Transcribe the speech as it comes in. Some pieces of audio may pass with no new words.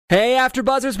Hey,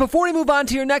 AfterBuzzers, before we move on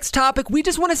to your next topic, we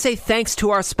just want to say thanks to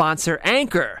our sponsor,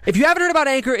 Anchor. If you haven't heard about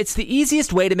Anchor, it's the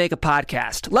easiest way to make a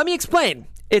podcast. Let me explain.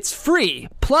 It's free.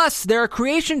 Plus, there are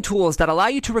creation tools that allow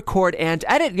you to record and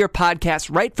edit your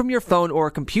podcast right from your phone or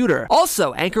computer.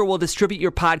 Also, Anchor will distribute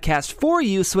your podcast for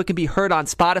you so it can be heard on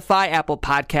Spotify, Apple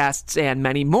Podcasts, and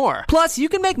many more. Plus, you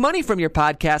can make money from your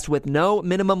podcast with no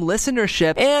minimum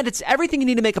listenership, and it's everything you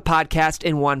need to make a podcast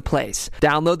in one place.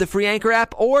 Download the free Anchor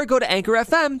app or go to Anchor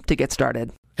FM to get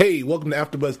started. Hey, welcome to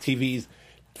AfterBuzz TV's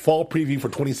fall preview for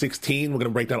 2016. We're going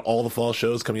to break down all the fall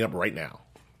shows coming up right now.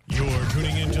 You're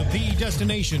tuning into the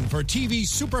destination for TV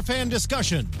superfan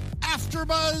discussion,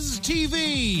 AfterBuzz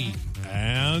TV.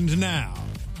 And now,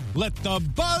 let the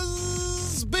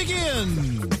buzz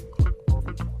begin.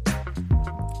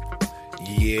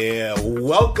 Yeah,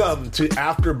 welcome to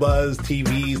AfterBuzz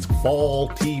TV's fall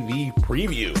TV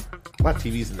preview. A lot of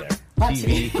TVs in there.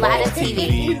 TV, fall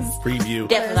TV preview.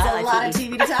 There's a lot of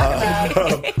TV to talk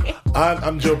about.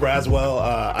 I'm Joe Braswell.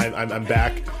 I'm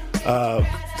back.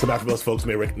 Some AfterBuzz folks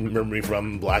may remember me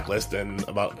from Blacklist and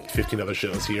about 15 other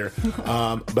shows here.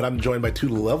 But I'm joined by two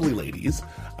lovely ladies.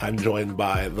 I'm joined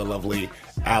by the lovely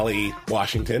Allie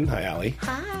Washington. Hi, Allie.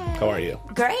 Hi. How are you?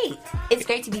 Great. It's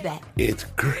great to be back. It's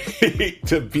great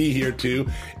to be here, too.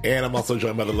 And I'm also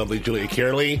joined by the lovely Julia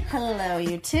Carely. Hello,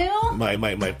 you too.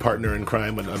 My partner in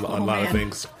crime on a lot of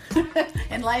things.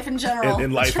 In life in general.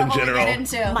 In life in general. We get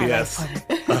into. Yes.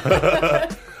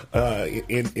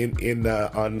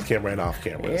 On camera and off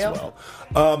camera as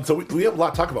well. So we have a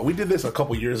lot to talk about. We did this a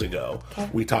couple years ago. Okay.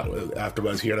 We talked with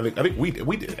AfterBuzz here, and I think we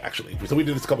did it actually. So we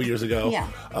did this a couple years ago. Yeah.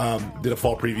 Did a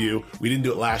fall preview. We didn't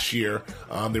do it last year.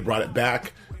 They brought it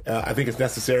back. I think it's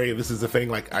necessary. This is the thing.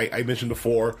 Like I mentioned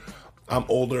before, I'm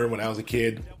older. When I was a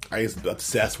kid, I was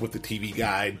obsessed with the TV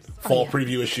Guide fall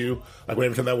preview issue. Like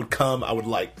every time that would come, I would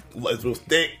it was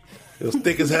thick. It was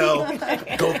thick as hell.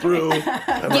 Go through.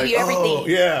 I'm Give you everything. Oh,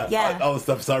 yeah. All the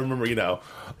stuff. So I remember,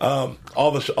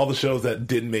 all the shows that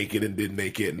didn't make it and did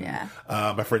make it. And,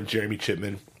 my friend Jeremy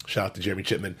Chipman, shout out to Jeremy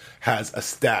Chipman, has a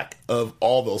stack of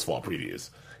all those fall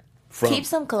previews. Keeps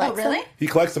them, collects them. Really? He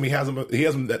collects them. He has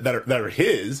them that are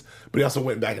his, but he also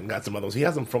went back and got some others. He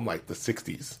has them from like the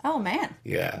 60s. Oh, man.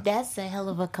 Yeah. That's a hell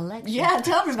of a collection. Yeah,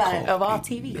 tell me about it. Of all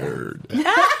TV. Nerd.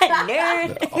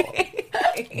 Nerd.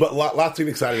 But lots to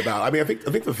be excited about. I mean, I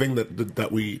think the thing that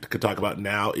we could talk about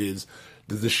now is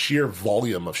the sheer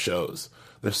volume of shows.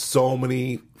 There's so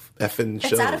many effing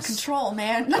shows. It's out of control,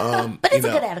 man. But it's a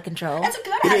good out of control. It's a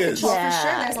good out of control Yeah. for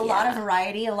sure. There's a lot of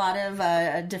variety, a lot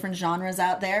of different genres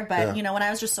out there. But, when I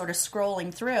was just sort of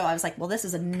scrolling through, I was like, well, this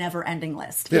is a never-ending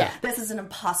list. Yeah. This is an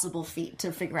impossible feat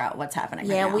to figure out what's happening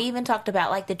right Yeah, now. we even talked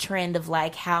about like the trend of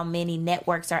like how many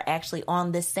networks are actually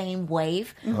on the same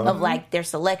wave of like their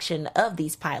selection of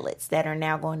these pilots that are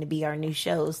now going to be our new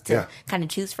shows to kind of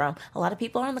choose from. A lot of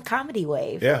people are on the comedy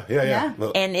wave. Yeah.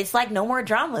 Look. And it's like no more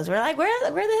dramas. We're like, where the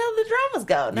hell did the dramas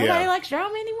go? Nobody likes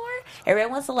drama anymore.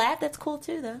 Everyone wants to laugh. That's cool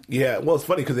too, though. Yeah, well, it's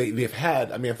funny because they've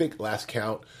had, I think last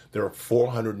count, there are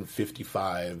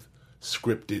 455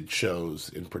 scripted shows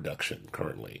in production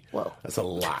currently. Whoa. That's a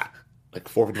lot. Like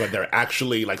 455, they're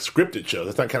actually like scripted shows.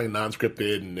 That's not counting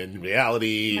non-scripted and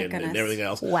reality and everything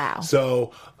else. Wow.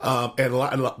 So, and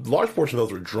a large portion of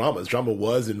those were dramas. Drama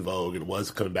was in vogue. It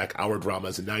was coming back, hour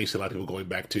dramas, and now you see a lot of people going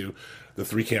back to the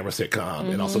 3-camera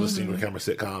sitcom and also the single-camera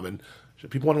sitcom, and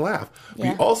people want to laugh.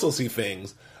 Yeah. We also see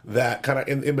things that kind of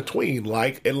in between,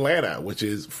 like Atlanta, which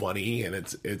is funny and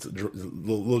it's a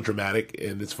little dramatic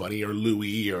and it's funny, or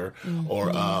Louie, or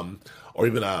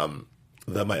even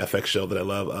my FX show that I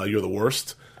love, You're the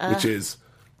Worst, which is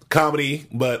comedy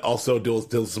but also deals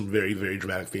with some very, very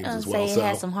dramatic themes as well. So it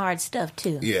has some hard stuff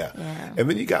too. Yeah. And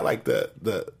then you got like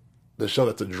the show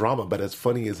that's a drama but as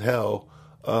funny as hell,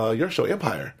 your show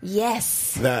Empire.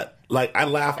 Yes. That like I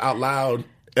laugh out loud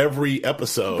every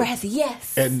episode. Razzie,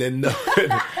 yes. And then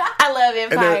I love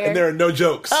Empire. And there are no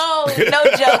jokes. Oh, no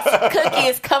jokes. Cookie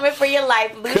is coming for your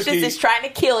life. Lucius is trying to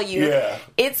kill you. Yeah.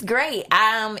 It's great.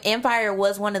 Empire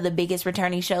was one of the biggest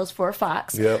returning shows for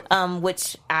Fox,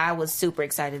 which I was super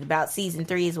excited about. Season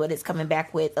 3 is what it's coming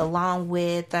back with, along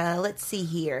with, let's see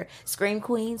here, Scream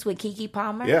Queens with Keke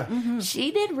Palmer. Yeah.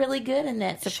 She did really good in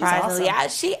that, surprisingly.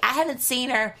 She's awesome. I haven't seen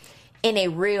her in a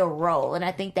real role, and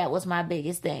I think that was my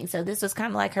biggest thing. So this was kind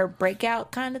of like her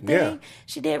breakout kind of thing. Yeah.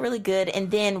 She did really good.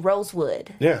 And then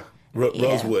Rosewood. Yeah.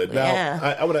 Rosewood. Now,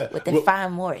 I would with the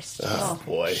fine Morris. Oh,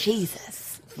 boy.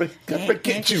 Jesus.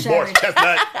 Forget you, Morris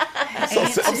Chestnut. I'm so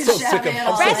sick of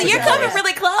Razzie, you're coming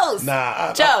really close.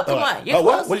 Nah. Joe, come on. You're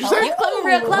close. What'd you say? You're coming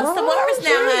real close to Morris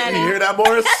now, honey. You hear that,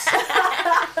 Morris?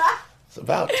 It's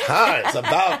about time. It's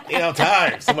about,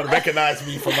 time. Someone recognized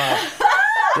me for my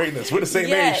Greatness. We're the same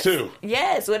Yes. age, too.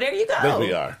 Yes, well, there you go. There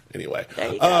we are. Anyway.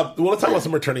 There you go. Well, let's talk about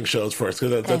some returning shows first,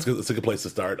 because that's a good place to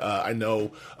start. I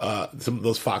know some of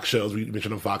those Fox shows, we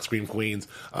mentioned on Fox, Scream Queens,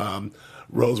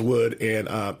 Rosewood, and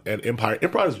Empire.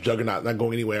 Empire's juggernaut, not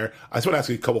going anywhere. I just want to ask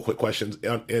you a couple quick questions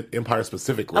on Empire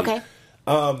specifically. Okay.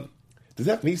 Does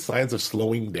that have any signs of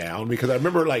slowing down? Because I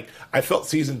remember, I felt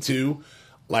season 2,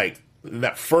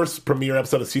 that first premiere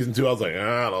episode of season 2, I was like,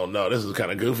 I don't know, this is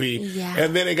kind of goofy. Yeah.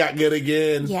 And then it got good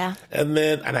again. Yeah. And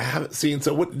I haven't seen.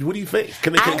 So what do you think?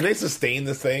 Can they sustain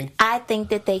this thing? I think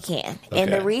that they can. Okay.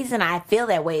 And the reason I feel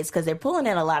that way is because they're pulling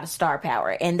in a lot of star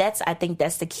power. And I think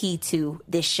that's the key to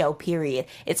this show, period.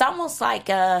 It's almost like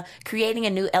creating a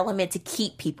new element to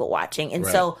keep people watching. And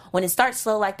so when it starts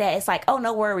slow like that, it's like, oh,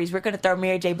 no worries. We're going to throw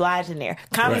Mary J. Blige in there.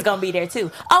 Commy's going to be there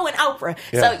too. Oh, and Oprah.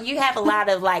 Yeah. So you have a lot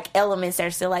of elements that are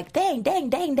still like, dang. I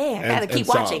got to keep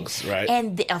watching. Songs, right?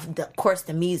 And of course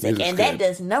the music. Music's And good. that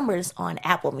does numbers on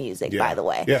Apple Music, by the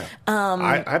way. Yeah.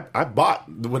 I bought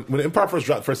when Empire first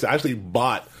dropped. I actually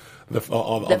bought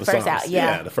all the first songs. album,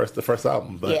 yeah. The first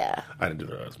album. But Yeah. I didn't do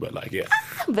the rest. But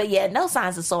But yeah, no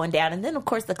signs of slowing down. And then, of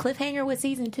course, the cliffhanger with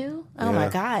season 2. Oh, my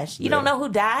gosh. You don't know who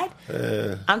died?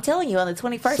 I'm telling you, on the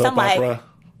 21st, Soap I'm like, opera.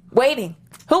 waiting.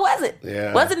 Who was it?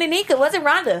 Yeah. Was it Anika? Was it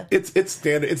Rhonda? It's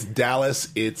standard. It's Dallas.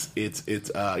 It's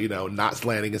Knots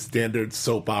Landing. It's standard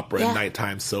soap opera and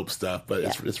nighttime soap stuff. But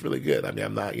it's really good. I mean,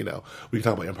 I'm not. We can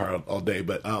talk about Empire all day,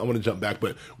 but I want to jump back.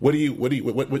 But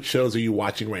what shows are you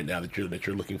watching right now that you're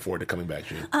looking forward to coming back,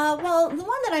 June? Well, the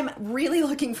one that I'm really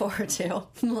looking forward to, a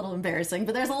little embarrassing,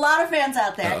 but there's a lot of fans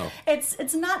out there. Uh-oh.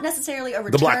 It's not necessarily a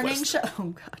returning Blacklist. show. Oh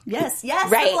God, yes,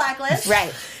 Right. the Blacklist,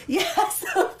 Right. Yes,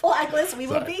 the Blacklist. We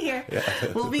will be here. Yeah.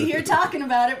 We'll be here talking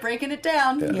about it, breaking it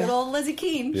down. Yeah. Good old Lizzie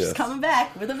Keane, she's Yes. coming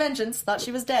back with a vengeance. Thought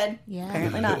she was dead. Yeah.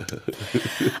 Apparently not.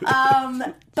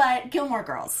 But Gilmore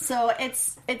Girls. So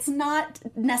it's not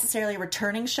necessarily a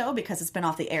returning show because it's been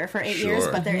off the air for 8 years,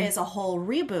 Sure. but there is a whole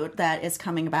reboot that is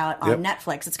coming about on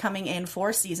Netflix. It's coming in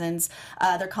 4 seasons.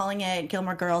 They're calling it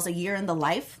Gilmore Girls: A Year in the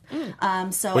Life.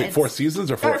 So Wait, it's 4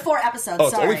 seasons or 4? Or 4 episodes. Oh,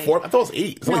 it's sorry. only 4. I thought it was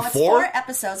 8. It's No, only it's 4. 4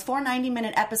 episodes, 4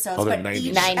 90-minute episodes, Oh, they're but 90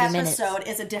 each 90 minutes. episode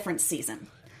is a different season.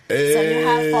 So you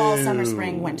have fall, summer,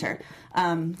 spring, winter.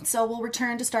 So we'll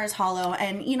return to Stars Hollow,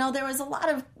 and there was a lot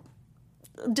of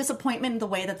disappointment in the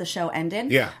way that the show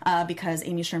ended. Yeah. Because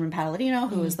Amy Sherman Palladino,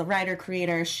 who is the writer,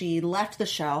 creator, she left the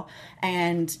show,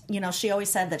 and she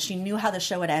always said that she knew how the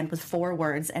show would end with 4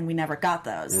 words, and we never got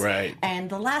those. Right. And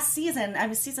the last season,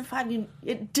 season 5,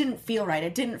 it didn't feel right.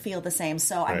 It didn't feel the same.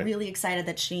 So I'm really excited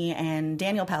that she and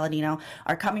Daniel Palladino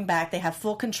are coming back. They have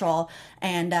full control,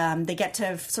 and they get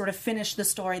to sort of finish the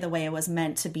story the way it was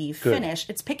meant to be finished.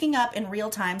 It's picking up in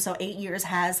real time, so 8 years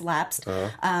has lapsed.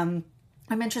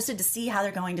 I'm interested to see how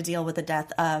they're going to deal with the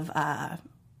death of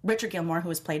Richard Gilmore, who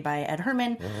was played by Ed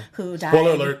Herman, who died.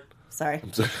 Spoiler alert. Sorry.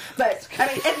 But,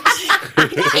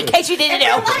 In case you didn't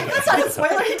know. that's not a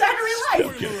spoiler. He died in real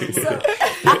life. So,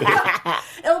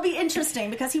 it'll be interesting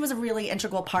because he was a really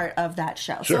integral part of that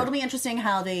show. Sure. So it'll be interesting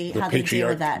how they deal Patriarch,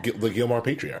 with that. the Gilmore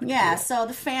patriarch. Yeah, so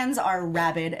the fans are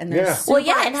rabid and they're super Well,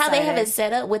 yeah, and how they have it excited.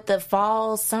 set up with the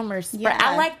fall, summer, spring. Yeah.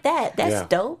 I like that. That's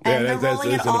dope. And they're that's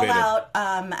rolling it all innovative. out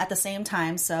at the same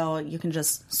time, so you can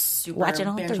just super Watch it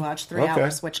on binge through. watch 3 Okay.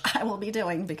 hours, which I will be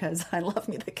doing because I love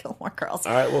me the Gilmore Girls.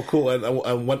 All right, well, cool.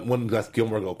 And one last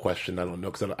Gilmore Girl question. I don't know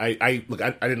because I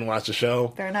didn't watch the show.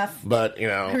 Fair enough. But really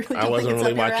don't I wasn't think it's really up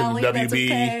your watching alley. the That's WB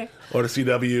okay. or the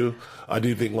CW. I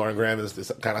do think Lauren Graham is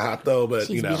kind of hot though, but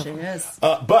She's beautiful. She is.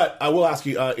 But I will ask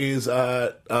you: is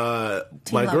my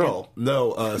Logan. girl?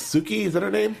 No, Suki. Is that her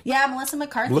name? Yeah, Melissa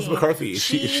McCarthy. Melissa McCarthy. Is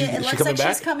she it looks coming like back?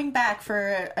 she's coming back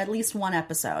for at least one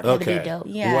episode. Okay, be dope.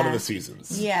 Yeah. one of the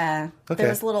seasons. Yeah. Okay. There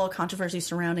was a little controversy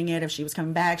surrounding it if she was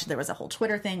coming back. There was a whole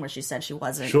Twitter thing where she said she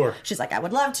wasn't. Sure. She's like, I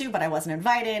would love to, but I wasn't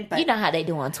invited. But You know how they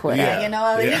do on Twitter. Yeah. you know,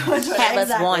 Have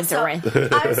us wondering. So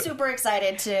I'm super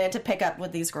excited to pick up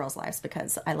with these girls' lives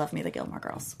because I love me the Gilmore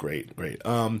Girls. Great. There's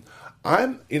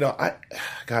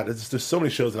so many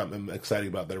shows that I'm excited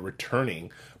about that are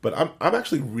returning, but I'm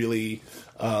actually really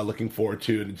looking forward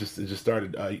to, and it just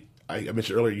started. I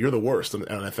mentioned earlier, You're the Worst on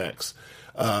FX.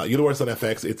 You're the Worst on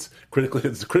FX. It's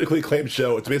a critically acclaimed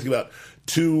show. It's basically about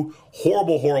 2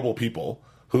 horrible people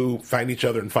who find each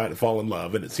other and fall in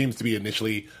love, and it seems to be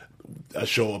initially a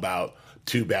show about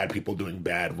 2 bad people doing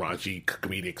bad, raunchy,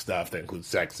 comedic stuff that includes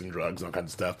sex and drugs and all kinds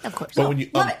of stuff. Of course. But when you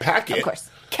Love it. unpack it, Of course.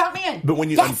 Count me in. but when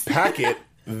you unpack it,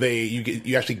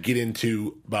 you actually get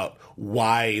into about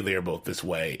why they're both this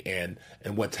way and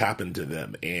what's happened to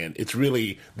them, and it's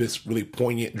really this really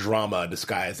poignant drama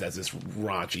disguised as this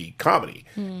raunchy comedy,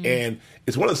 and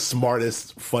it's one of the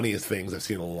smartest, funniest things I've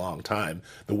seen in a long time.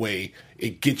 The way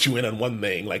it gets you in on one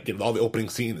thing. Like, all the opening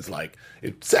scene is like,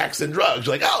 it's sex and drugs.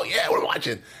 You're like, oh yeah, we're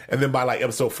watching. And then by like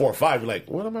episode 4 or 5, you're like,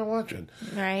 what am I watching?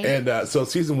 Right. And so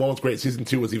season 1 was great. Season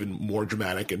 2 was even more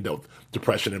dramatic and dealt with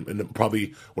depression in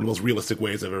probably one of the most realistic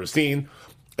ways I've ever seen.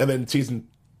 And then season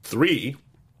 3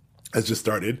 has just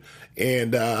started,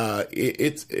 and they're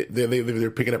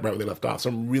picking up right where they left off. So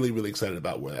I'm really, really excited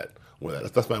about where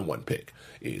that. That's my one pick.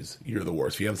 Is You're the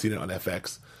Worst. If you haven't seen it on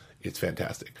FX, it's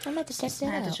fantastic. I'm about to check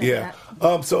that out. Yeah.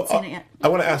 So I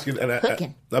want to ask you, and I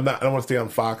don't want to stay on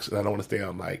Fox, and I don't want to stay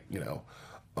on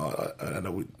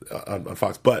on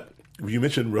Fox, but you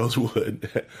mentioned Rosewood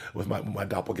with my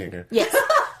doppelganger. Yes.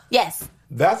 Yes.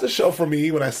 That's a show for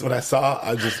me. When I saw,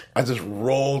 I just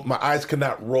rolled. My eyes could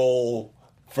not roll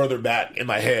further back in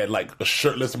my head, like a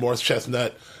shirtless Morris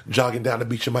Chestnut jogging down the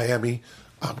beach in Miami.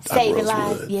 Saving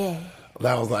lives, yeah. And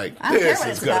I was like, I don't care this what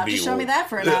is it's going to about. be. Just show me that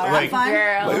for an hour. I'm fine.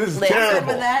 Girl, this is listen. terrible.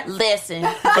 With that. Listen.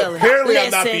 Apparently,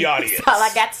 I'm not the audience. That's all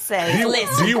I got to say.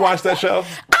 Do you watch that show?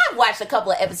 I've watched a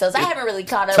couple of episodes. I haven't really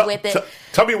caught up with it.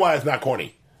 Tell me why it's not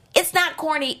corny. It's not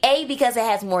corny, A, because it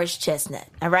has Morris Chestnut.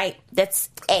 All right? That's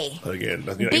A. Again,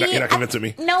 B, you're not convincing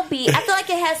me. No, B. I feel like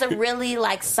it has a really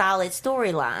solid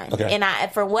storyline. Okay.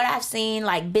 And for what I've seen,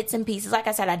 like bits and pieces, like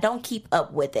I said, I don't keep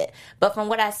up with it. But from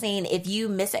what I've seen, if you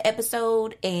miss an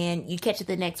episode and you catch it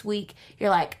the next week, you're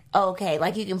like, oh, okay,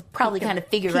 like you can probably kind of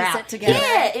figure piece out. it together.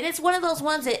 Yeah, and it's one of those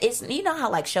ones that it's, you know how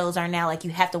like shows are now, like you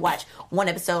have to watch one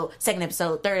episode, second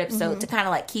episode, third episode to kind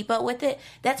of like keep up with it.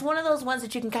 That's one of those ones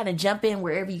that you can kind of jump in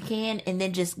wherever you can and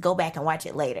then just go back and watch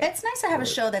it later. It's nice to have a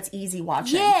show that's easy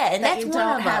watching. Yeah, and that that's you one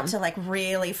don't of have them. to like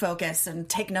really focus and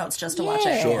take notes just to watch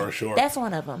it. Sure. That's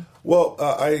one of them. Well,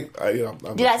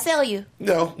 Did I sell you?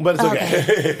 No, but it's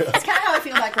okay. That's kind of how I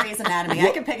feel about Grey's Anatomy.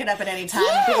 I can pick it up at any time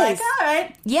and be like, all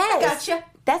right, Yes. I gotcha.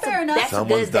 That's Fair a, enough. That's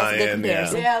Someone's a good, that's a good dying,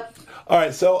 comparison. Yep. All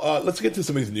right, so let's get to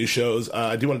some of these new shows.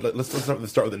 I do want to let's start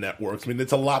with the networks. I mean,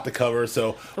 it's a lot to cover,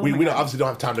 so we obviously don't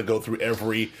have time to go through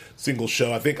every single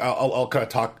show. I think I'll kind of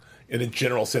talk in a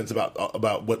general sense about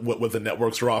what the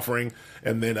networks are offering,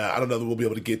 and then I don't know that we'll be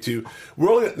able to get to.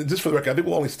 We're only, just for the record, I think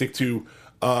we'll only stick to.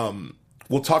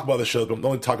 We'll talk about the shows, but we'll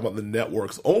only talk about the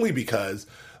networks only because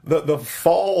the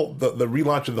fall, the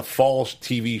relaunch of the fall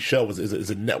TV show is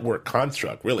a network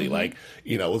construct, really. Mm-hmm. Like,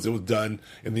 it was done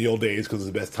in the old days because it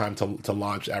was the best time to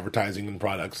launch advertising and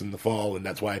products in the fall, and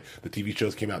that's why the TV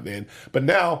shows came out then. But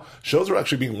now shows are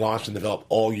actually being launched and developed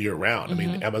all year round. Mm-hmm. I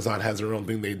mean, Amazon has their own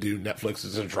thing they do. Netflix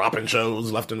is just dropping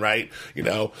shows left and right.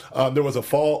 There was a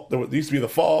fall. There used to be the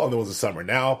fall, and there was a summer.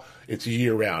 Now it's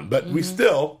year round, but we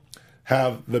still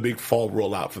have the big fall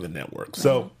rollout for the network. Mm-hmm.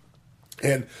 So.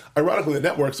 And ironically, the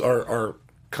networks are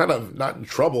kind of not in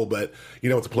trouble, but,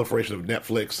 it's a proliferation of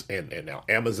Netflix and now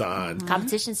Amazon.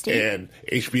 Competition still. And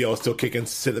HBO is still kicking.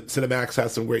 Cinemax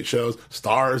has some great shows.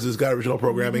 Starz has got original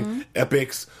programming.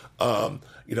 Epix,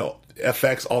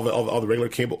 FX, all the regular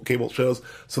cable shows.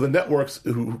 So the networks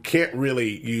who can't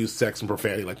really use sex and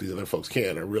profanity like these other folks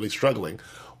can are really struggling.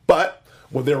 But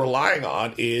what they're relying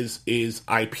on is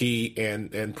IP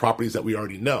and properties that we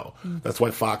already know. That's why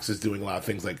Fox is doing a lot of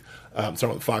things like, starting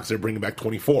with Fox, they're bringing back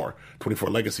 24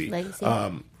 Legacy.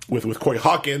 With Corey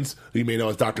Hawkins, who you may know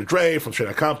as Dr. Dre from Straight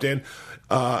Outta Compton,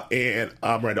 and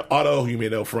Miranda Otto, who you may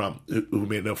know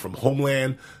from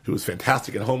Homeland, who was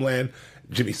fantastic in Homeland.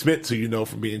 Jimmy Smits, who you know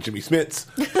from being Jimmy Smits.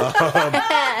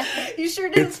 You sure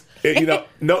do.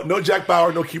 No Jack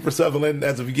Bauer, no Kiefer Sutherland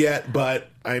as of yet, but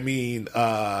I mean,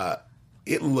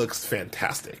 it looks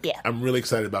fantastic. Yeah. I'm really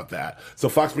excited about that. So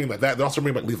Fox bringing back that. They're also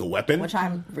bringing back Lethal Weapon. Which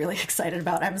I'm really excited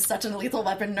about. I'm such a Lethal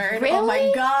Weapon nerd. Really? Oh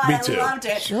my God. Me too. I loved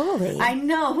it. Surely. I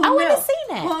know. Who I knew? would've seen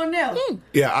that. Who knew?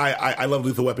 Yeah, I love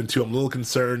Lethal Weapon too. I'm a little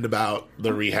concerned about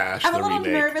the rehash, I'm the a little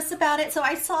remake. nervous about it. So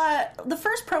I saw the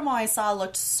first promo I saw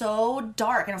looked so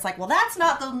dark, and I was like, "Well, that's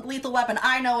not the Lethal Weapon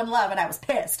I know and love," and I was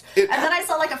pissed. And then I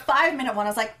saw like a 5-minute one. I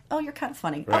was like, "Oh, you're kind of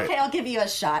funny. Right. Okay, I'll give you a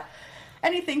shot."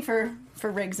 Anything for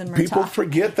Riggs and Murtaugh. People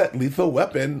forget that Lethal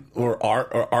Weapon or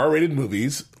R-rated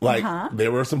movies, like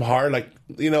there were some hard, like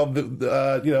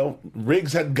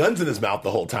Riggs had guns in his mouth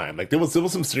the whole time. Like there was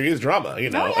some serious drama,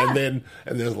 and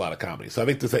there's a lot of comedy. So I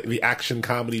think the action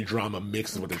comedy drama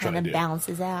mix is what they're trying to do. Kind of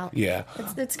balances out. Yeah,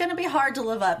 it's going to be hard to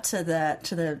live up to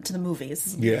the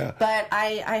movies. Yeah, but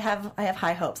I have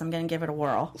high hopes. I'm going to give it a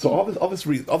whirl. So all the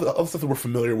stuff that we're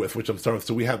familiar with, which I'm starting with.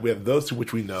 So we have those two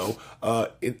which we know.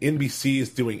 NBC is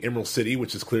doing Emerald City,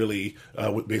 which is clearly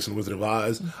based on Wizard of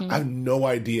Oz. I have no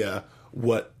idea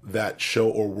what that show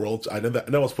or world. I know it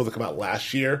was supposed to come out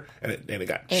last year, and it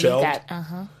got shelved.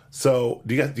 So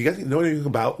do you guys know anything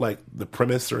about like the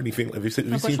premise or anything? Have you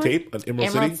seen tape on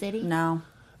Emerald City? No.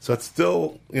 So it's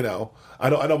still, I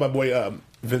know my boy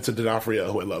Vincent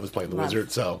D'Onofrio, who I love, is playing the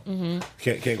wizard, so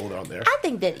can't go wrong there. I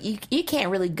think that you can't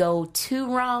really go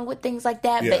too wrong with things like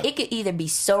that, Yeah. but it could either be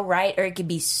so right or it could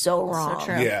be so wrong. So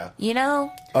true. Yeah. You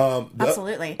know?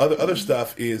 Absolutely. Other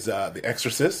stuff is The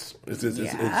Exorcist. It's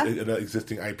Yeah. an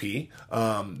existing IP.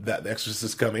 That The Exorcist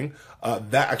is coming.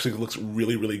 That actually looks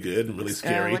really, really good and really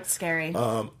scary. It looks scary.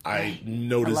 I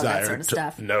no I love desire that sort of to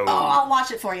stuff. no. Oh, I'll watch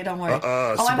it for you. Don't worry.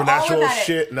 I'm all Supernatural about it.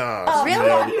 shit. Nah. Oh, really?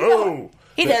 No. You know Oh.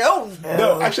 He said, oh.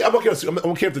 No, actually, I'm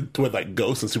okay with like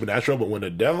ghosts and supernatural, but when the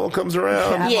devil comes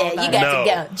around, Yeah, you got No.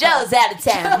 to go. Joe's out of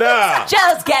town. Nah.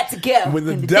 Joe's got to go. when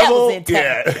the devil's devil, in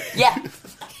town. yeah, Yeah.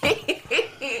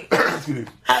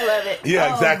 I love it. yeah,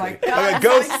 Oh exactly. my God, Like a I'm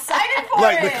ghost, so excited for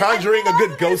like it. The Conjuring, a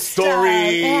good ghost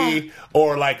story, Yeah.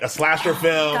 or like a slasher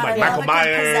film, God, like I Michael love a good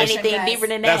Myers. possession. Anything guys. deeper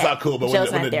than that. That's not cool. But when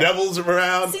Joe's the not there. devil's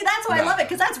around, See, that's why I nah. love it,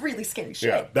 because that's really scary shit.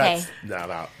 Yeah, that's Hey.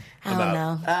 no. I don't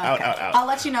know. Out. I'll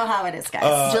let you know how it is,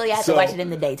 guys. Julia has so- to watch it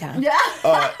in the daytime. Yeah.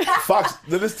 Fox,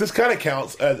 this kind of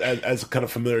counts as kind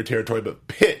of familiar territory, but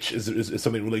Pitch is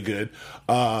something really good,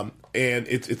 and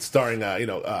it's starring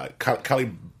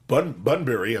Kylie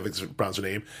Bunbury, I think is pronounced her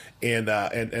name,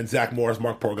 and Zach Morris,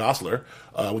 Mark Paul Gosselaar,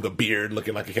 with a beard,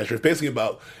 looking like a catcher. It's basically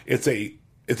about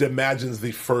it imagines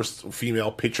the first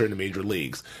female pitcher in the major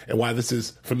leagues, and why this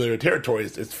is familiar territory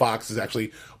is Fox is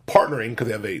actually partnering, because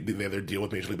they have their deal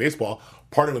with Major League Baseball,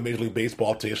 partnering with Major League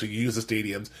Baseball to actually use the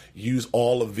stadiums, use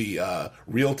all of the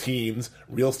real teams,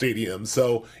 real stadiums.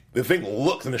 So the thing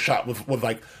looks in the shot with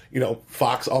like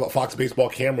Fox, all the Fox baseball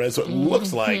cameras, so it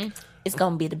looks like It's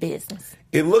going to be the business.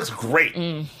 it looks great.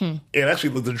 And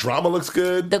actually, the drama looks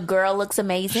good. The girl looks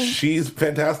amazing. She's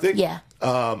fantastic. Yeah.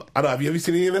 I don't know. Have you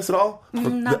seen any of this at all?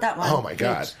 Not that one. Oh my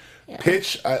god. Yeah.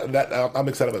 Pitch. I'm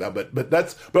excited about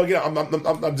that. But again,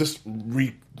 I'm just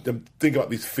thinking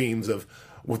about these themes of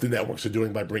what the networks are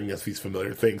doing by bringing us these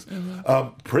familiar things.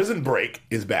 Prison Break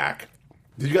is back.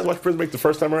 Did you guys watch Prison Break the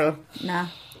first time around? Nah.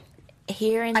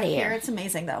 Here and I hear there. it's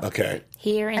amazing, though. Okay.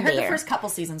 Here I and heard there. the first couple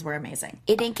seasons were amazing.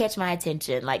 It didn't catch my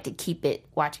attention, like to keep it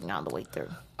watching all the way through.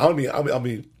 I'll be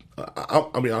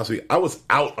honest with you. I was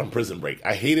out on Prison Break.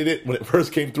 I hated it when it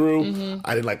first came through.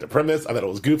 I didn't like the premise. I thought it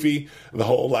was goofy. The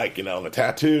whole the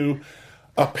tattoo.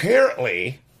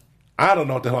 Apparently, I don't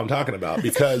know what the hell I'm talking about,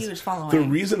 because huge following. the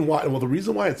reason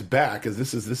why it's back is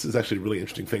this is actually a really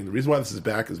interesting thing. The reason why this is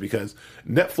back is because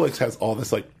Netflix has all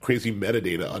this like crazy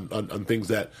metadata on things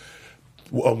that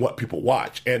on what people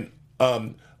watch, and so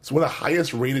one of the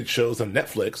highest rated shows on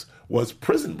Netflix was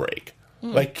Prison Break.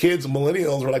 Like kids,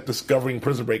 millennials were like discovering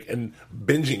Prison Break and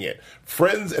binging it.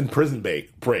 Friends and Prison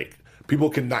Break, people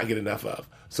cannot get enough of.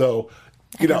 So,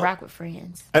 I can rock with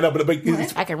Friends. I know, but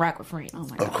it's, I can rock with Friends. Oh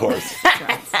my of god. course.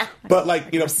 But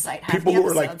like recite half people the who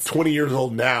are like episodes. 20 years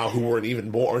old now who weren't even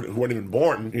born,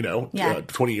 Yeah.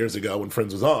 20 years ago when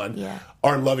Friends was on, Yeah.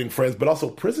 are loving Friends, but also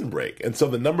Prison Break. And so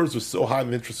the numbers were so high,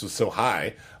 and the interest was so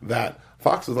high that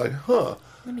Fox was like, huh.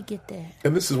 Let me get that.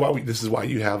 And this is why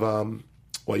you have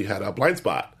you had Blind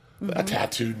Spot, a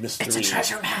tattooed mystery. It's a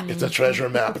treasure map. It's a treasure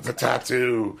map. It's a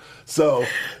tattoo. So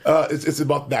it's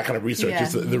about that kind of research. Yeah.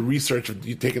 It's the research of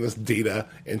you taking this data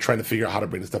and trying to figure out how to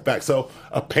bring this stuff back. So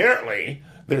apparently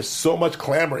there's so much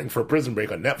clamoring for Prison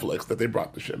Break on Netflix that they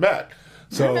brought the shit back.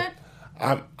 So Okay.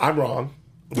 I'm wrong.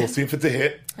 We'll see if it's a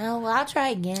hit. Oh, well, I'll try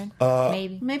again.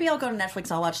 Maybe. Maybe I'll go to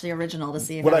Netflix. I'll watch the original to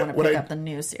see if What I I- want to what pick I- up the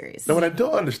new series. Now, what I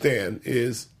don't understand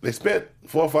is they spent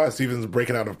 4 or 5 seasons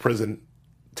breaking out of prison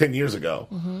 10 years ago.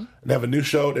 And they have a new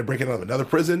show. They're breaking out of another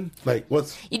prison. Like,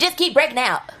 what's... You just keep breaking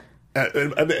out.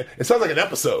 it sounds like an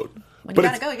episode. When but you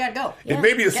gotta go, you gotta go. It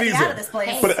may be a Get me season. out of this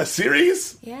place. But a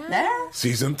series? Yeah. Yeah.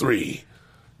 Season 3.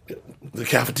 The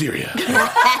cafeteria.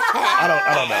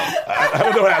 I don't know. I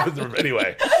don't know what happens.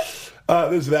 Anyway,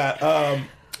 there's that.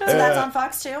 So that's on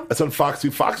Fox too. That's on Fox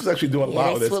too. Fox is actually doing a lot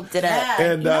They with this. swooped it up. Yeah.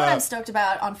 And, you know what I'm stoked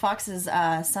about on Fox is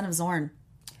Son of Zorn.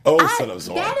 Son of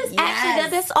Zorn. That is Yes. actually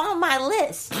that's on my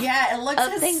list. Yeah, it looks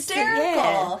Of things to-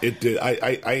 hysterical. It did.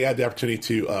 I had the opportunity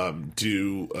to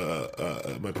do.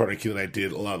 My partner Keelan and I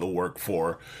did a lot of the work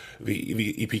for the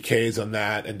EPKs on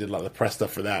that, and did a lot of the press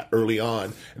stuff for that early on.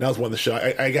 And that was one of the shows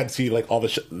I got to see, like all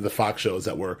the Fox shows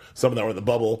that were some that were in the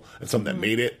bubble and some that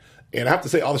made it. And I have to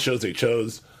say, all the shows they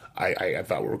chose, I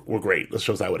thought were great. The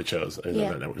shows I would have chose. I'm Yeah.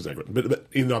 not a network executive, but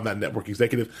even though I'm not a network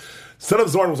executive, Son of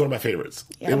Zorn was one of my favorites.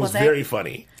 Yeah, it was was it? very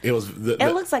funny. It was. It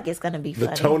looks like it's going to be the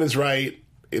funny. tone is right.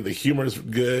 The humor is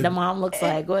good. The mom looks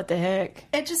like, what the heck?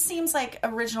 It just seems like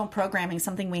original programming,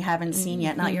 something we haven't seen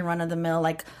yet. Mm-hmm. Not your run of the mill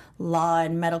like Law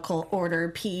and Medical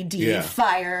Order, PD, Yeah.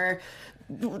 Fire,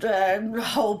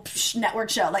 Hope network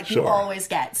show like you Sure. always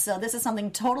get. So this is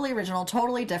something totally original,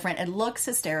 totally different. It looks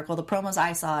hysterical. The promos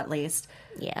I saw, at least.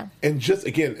 Yeah. And just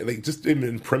again, like just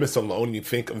in premise alone, you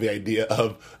think of the idea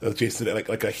of Jason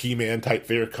like a He-Man type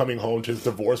figure coming home to his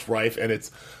divorced wife, and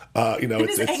it's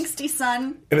it's his angsty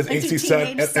son, and his angsty son,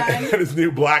 and his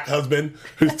new black husband,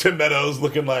 who's Tim Meadows,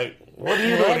 looking like, what are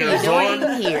you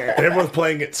doing here? And everyone's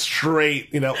playing it straight,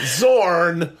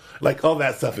 Zorn. Like, all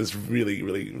that stuff is really,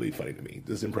 really, really funny to me,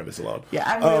 just in premise alone. Yeah,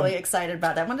 I'm really excited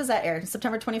about that. When does that air?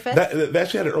 September 25th? That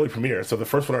actually had an early premiere, so the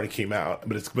first one already came out,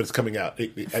 but it's coming out.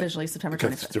 Officially September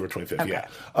 25th. September 25th, Okay. yeah.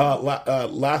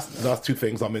 Last two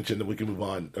things I'll mention, that we can move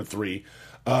on, or three.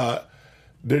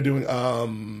 They're doing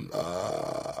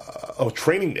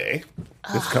Training Day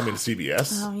is coming to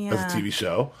CBS Oh, yeah. as a TV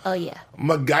show. Oh, yeah.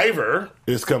 MacGyver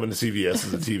is coming to CBS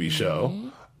as a TV show.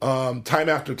 Time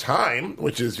After Time,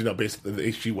 which is based on the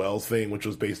H.G. Wells thing, which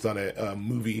was based on a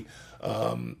movie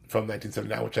from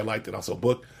 1979, which I liked, and also a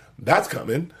book. That's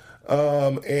coming.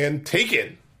 And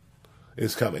Taken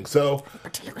is coming. So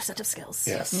Particular set of skills.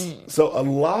 yes, so a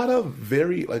lot of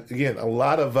There's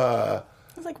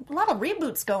like a lot of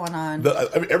reboots going on.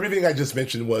 everything I just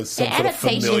mentioned was some The sort of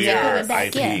adaptations familiar are coming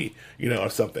back, IP, or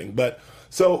something. But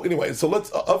so anyway, so let's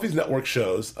of these network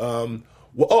shows.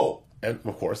 And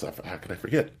of course, how can I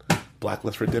forget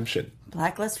Blacklist Redemption?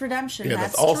 Blacklist Redemption. Yeah,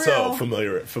 that's also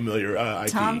true. familiar IP.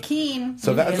 Tom Keane.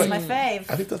 So that's He's my fave.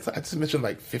 I think I just mentioned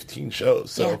like 15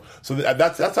 shows. So Yeah. so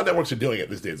that's how networks are doing it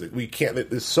these days. Like, we can't.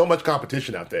 There's so much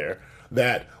competition out there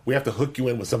that we have to hook you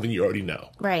in with something you already know.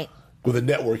 Right. With a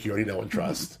network you already know and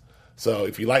trust. So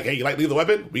if you like Lethal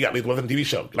Weapon, we got Lethal Weapon TV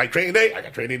show. You like Training Day, I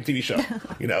got Training Day TV show.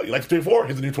 You like 24,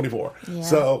 here's the new 24. Yeah.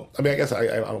 So I guess I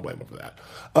don't blame them for that.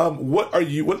 What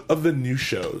of the new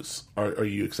shows are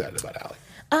you excited about, Allie?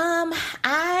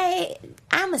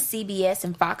 I'm a CBS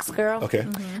and Fox girl. Okay.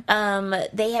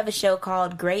 They have a show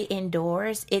called Great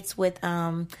Indoors. It's with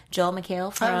Joel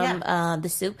McHale from The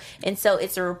Soup, and so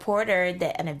it's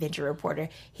an adventure reporter.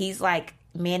 He's like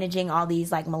managing all these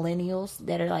like millennials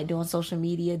that are like doing social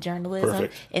media journalism.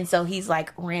 Perfect. And so he's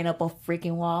like ran up a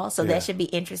freaking wall. So that should be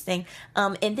interesting.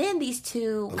 And then these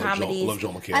two comedies. I love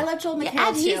Joel McHale. I love Joel McHale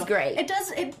Yeah, too. he's great.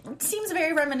 It seems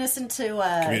very reminiscent to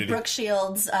Community. Brooke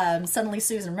Shields' Suddenly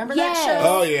Susan. Remember Yes. that show?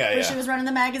 Oh, yeah, Where yeah. she was running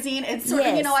the magazine. It's sort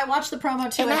Yes. of, I watched the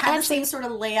promo too. And It I had the actually- same sort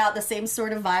of layout, the same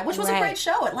sort of vibe, which was a Right. great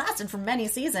show. It lasted for many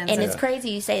seasons. And it's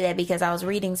crazy you say that because I was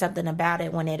reading something about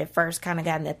it when it had first kind of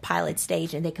got in the pilot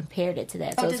stage, and they compared it to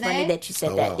that. So Oh, it's did funny they? that you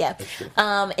said Oh, that. wow. Yeah. That's true.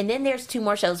 And then there's two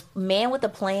more shows. Man with a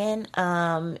Plan.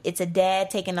 It's a dad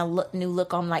taking a new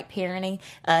look on like parenting.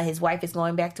 His wife is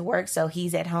going back to work, so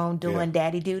he's at home doing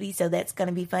daddy duty. So that's going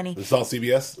to be funny. This is all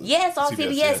CBS? Yes, all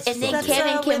CBS. yes. And then That's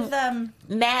Kevin Kim,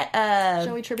 with Matt.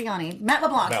 Joey Tribbiani. Matt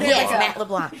LeBlanc. Matt There Yes, we go. Matt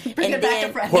LeBlanc. Bring and it back then,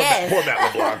 to Friends. yes, Poor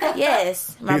Matt LeBlanc.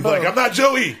 yes, my He's like, boo. I'm not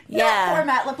Joey. Yeah. Poor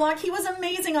Matt LeBlanc. He was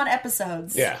amazing on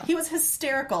episodes. Yeah. He was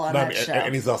hysterical on No, that show.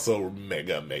 and he's also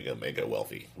mega, mega, mega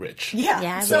wealthy, rich. yeah.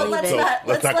 Yeah, I so believe let's it. not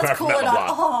Let's not crap cool Matt it off.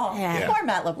 LeBlanc. Oh, Yeah. poor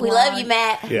Matt LeBlanc. We love you,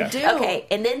 Matt. Yeah. Do. Okay,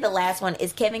 and then the last one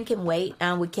is Kevin Can Wait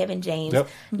with Kevin James, Yep.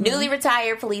 newly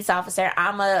retired police officer.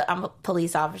 I'm a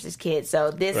police officer's kid,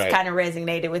 so this Right. kind of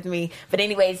resonated with me. But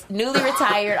anyways, newly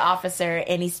retired officer,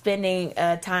 and he's spending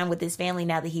time with his family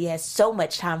now that he has so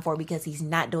much time for because he's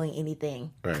not doing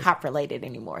anything Right. cop related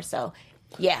anymore. So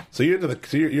yeah, So you're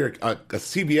you're a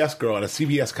CBS girl and a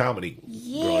CBS comedy girl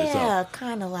yeah, yourself.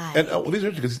 kind of like. And these are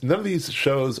interesting because none of these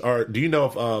shows are. Do you know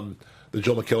if the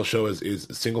Joel McHale show is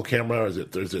single camera, or is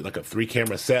it like a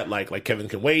 3-camera set like Kevin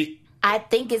Can Wait? I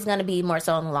think it's going to be more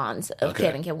so on the lawns of Okay.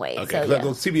 Kevin Can Wait. Okay, So yeah.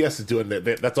 CBS is doing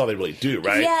that. That's all they really do,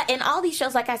 right? Yeah, and all these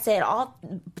shows, like I said,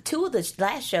 two of the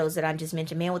last shows that I just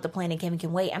mentioned, Man with the Plan and Kevin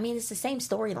Can Wait. I mean, it's the same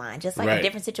storyline, just like Right. a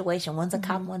different situation. One's a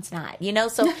cop, one's not.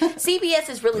 So CBS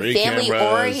is really 3 family cameras.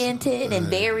 oriented and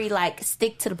very like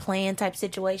stick to the plan type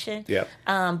situation. Yep.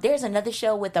 There's another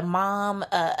show with a mom,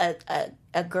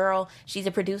 a girl. She's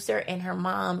a producer, and her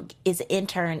mom is an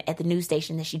intern at the news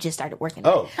station that she just started working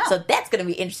at. Oh. So that's going to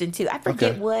be interesting too. I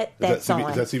forget Okay. what that's on.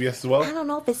 Is that CBS as well? I don't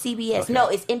know if it's CBS. Okay. No,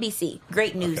 it's NBC.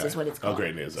 Great News Okay. is what it's Oh, called.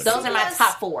 Great News. Okay. Those are my CBS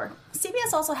top 4.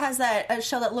 CBS also has a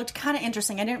show that looked kind of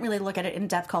interesting. I didn't really look at it in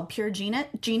depth, called Pure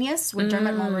Genius with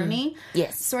Dermot Mulroney.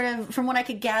 Yes. Sort of, from what I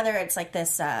could gather, it's like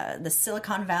this the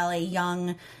Silicon Valley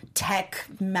young tech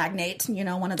magnate,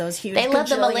 one of those huge They love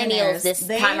the gajillionaires. millennials this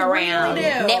They time around. really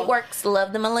do. Networks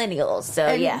love the millennials. So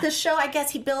And yeah. the show, I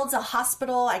guess he builds a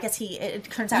hospital. I guess it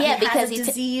turns out Yeah, he because has a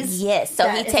disease. yes, so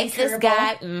that he is takes this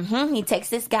incurable. guy. He takes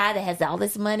this guy that has all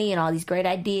this money and all these great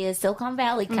ideas, Silicon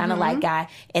Valley kind of like guy,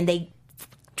 and they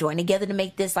join together to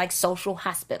make this like social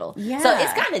hospital. Yeah. So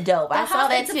it's kind of dope. I saw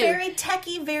that it's too. It's a very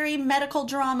techie, very medical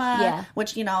drama,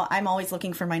 which, you know, I'm always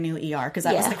looking for my new ER because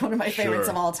that was like one of my favorites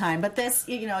of all time. But this,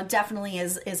 you know, definitely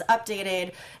is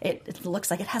updated. It looks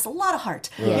like it has a lot of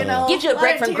heart. You know, gives you a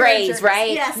break from grades,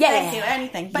 right? Yes, thank you.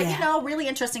 Anything. But, you know, really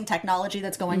interesting technology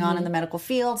that's going on in the medical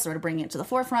field, sort of bringing it to the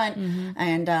forefront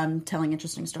and telling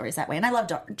interesting stories that way. And I love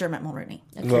Dermot Mulroney.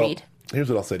 Agreed. Well, here's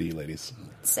what I'll say to you, ladies.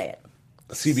 Say it.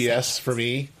 CBS for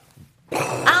me.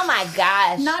 Oh my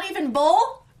gosh! Not even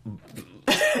Bull.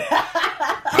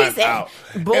 I'm out.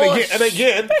 And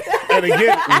again,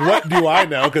 what do I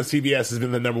know? Because CBS has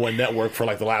been the number one network for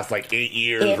like the last 8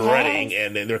 years running,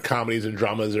 and their comedies and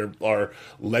dramas are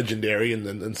legendary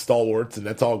and stalwarts, and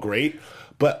that's all great.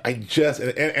 But I just,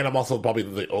 and I'm also probably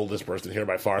the oldest person here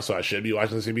by far, so I should be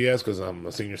watching CBS because I'm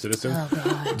a senior citizen. Oh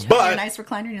God! But your nice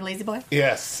recliner and your lazy boy.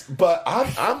 Yes, but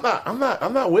I'm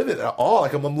not with it at all.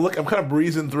 Like I'm kind of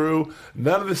breezing through.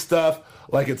 None of this stuff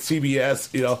like at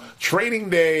CBS. You know,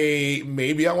 Training Day.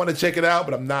 Maybe I want to check it out,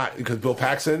 but I'm not because Bill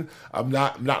Paxton. I'm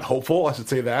not hopeful. I should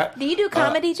say that. Do you do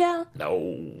comedy, Joe?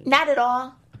 No, not at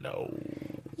all. No.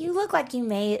 You look like you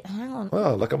made. I don't know.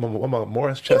 Well, like I'm a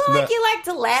Morris Chestnut. You look like you like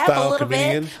to laugh a little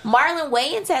comedian. bit. Marlon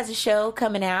Wayans has a show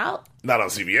coming out. Not on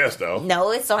CBS though.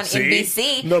 No, it's on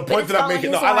NBC. No, the point that I'm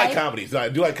making. No, I like comedies. I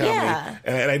do like comedy, yeah.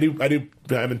 and I do.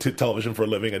 I'm into television for a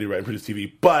living. I do write and produce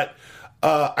TV. But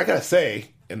I gotta say,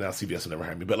 and now CBS will never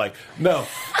hire me. But no,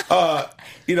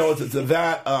 you know, it's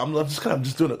that. I'm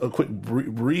just doing a quick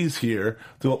breeze here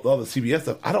through all the CBS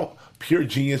stuff. I don't. Pure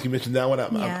Genius. You mentioned that one.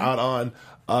 I'm out on.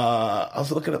 I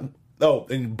was looking at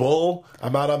in Bull.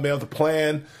 I'm out on Man with a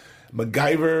Plan.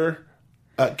 MacGyver.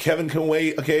 Kevin Can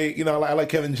Wait. Okay, you know I like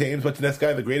Kevin James, but the next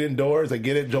guy, The Great Indoors. I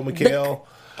get it. Joe McHale.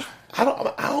 I'm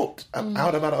out. I'm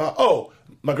out. Oh,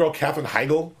 my girl Katherine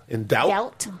Heigl in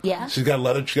Doubt. Yeah, she's got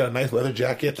a nice leather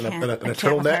jacket and a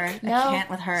turtleneck. No. I can't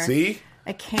with her. See,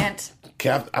 I can't.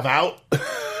 I'm out.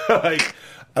 I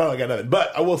got nothing.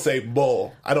 But I will say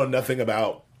Bull. I know nothing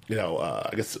about. You know,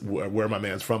 I guess where my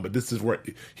man's from, but this is where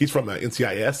he's from,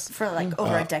 NCIS for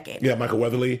over a decade. Yeah, Michael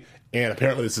Weatherly, and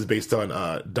apparently this is based on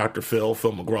Dr. Phil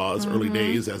McGraw's early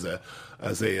days as a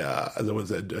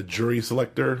jury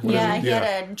selector. He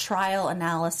had a trial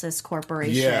analysis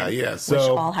corporation. Yeah. So, which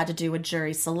all had to do with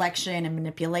jury selection and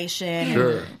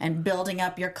manipulation and building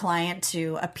up your client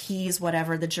to appease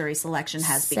whatever the jury selection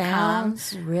has become.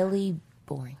 Sounds really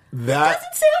boring. That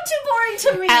doesn't sound too boring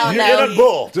to me. You're in a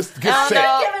Bull. Just get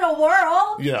set. Give it a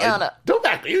whirl. You know, don't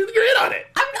back me. You're in on it.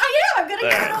 I'm going to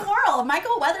give it a whirl.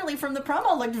 Michael Weatherly from the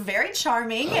promo looked very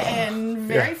charming and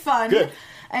very fun. Good.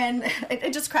 And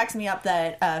it just cracks me up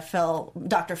that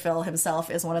Dr. Phil himself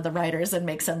is one of the writers and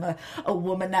makes him a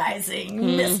womanizing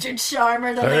Mr.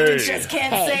 Charmer. The lady just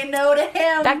can't say no to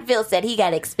him. Dr. Phil said he got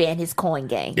to expand his coin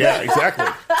game. Yeah, exactly.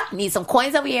 Need some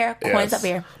coins over here, coins over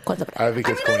here, coins over there. I think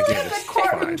it's coin game. I don't like the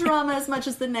courtroom drama as much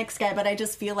as the next guy, but I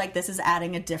just feel like this is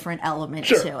adding a different element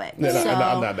to it. No,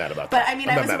 I'm not mad about that. But I mean,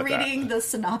 I was reading the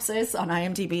synopsis on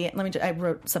IMDb. I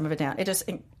wrote some of it down. It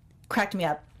cracked me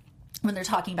up. When they're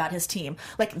talking about his team,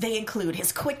 like they include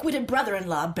his quick-witted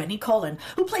brother-in-law, Benny Cullen,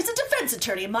 who plays a defense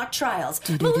attorney in mock trials,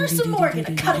 Melissa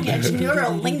Morgan, a cutting-edge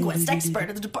neuro-linguist expert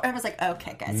at the department. I was like,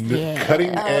 okay, guys.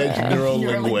 Cutting-edge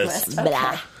neuro-linguist.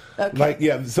 Okay. Like,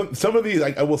 some of these,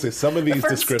 I will say, some of these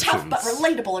descriptions. Tough but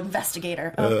relatable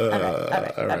investigator. All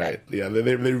right. Yeah,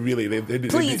 they really do.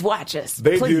 Please watch us.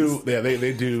 They do. Yeah,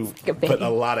 they do put a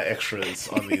lot of extras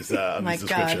on these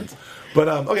descriptions. But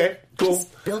okay, cool.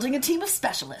 Just building a team of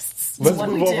specialists. Let's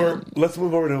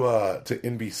move over to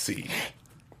NBC.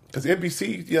 Because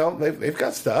NBC, you know, they've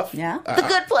got stuff. Yeah. The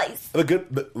Good Place.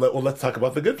 Well, let's talk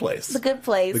about The Good Place. The Good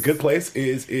Place. The Good Place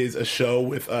is a show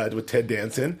with Ted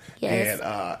Danson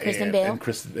and Kristen Bell. And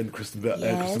Kristen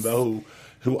Bell,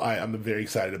 who I'm very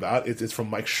excited about. It's from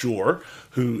Mike Schur,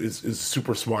 who is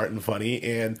super smart and funny.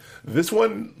 And this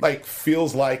one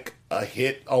feels like a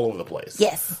hit all over the place.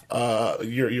 Yes.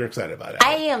 You're excited about it.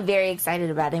 I am very excited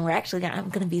about it. And I'm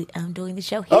going to be doing the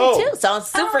show here too. So I'm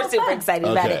super excited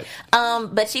about it.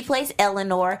 But she plays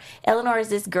Eleanor. Eleanor is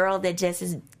this girl that just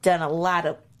has done a lot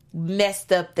of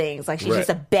messed up things. Like she's just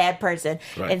a bad person.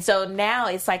 Right. And so now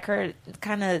it's like her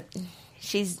kind of...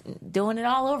 She's doing it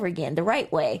all over again, the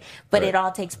right way. But it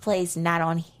all takes place not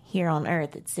on here on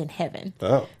earth. It's in heaven.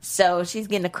 Oh. So she's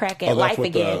getting a crack at life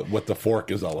again. What the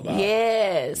fork is all about.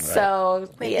 Yes. Right. So,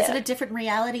 wait, is it a different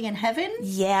reality in heaven?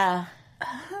 Yeah.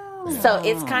 So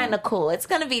it's kind of cool. It's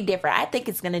going to be different. I think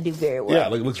it's going to do very well. Yeah,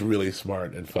 like, it looks really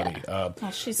smart and funny.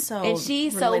 She's so so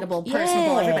relatable,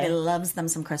 personable. Everybody loves them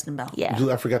some Kristen Bell. Yeah.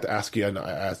 Julie, I forgot to ask you. I know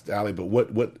I asked Allie, but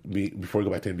before we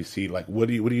go back to NBC, like, what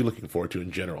are you looking forward to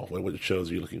in general? What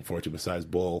shows are you looking forward to besides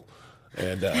Bull?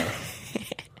 And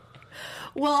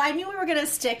well, I knew we were going to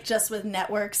stick just with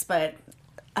networks, but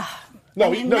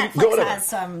Netflix has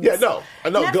some.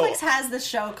 Netflix has this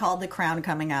show called The Crown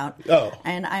coming out. Oh.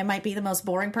 And I might be the most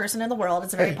boring person in the world.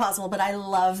 It's very possible, but I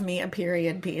love me a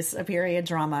period piece, a period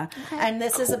drama. And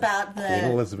this is about Queen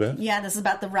Elizabeth? Yeah, this is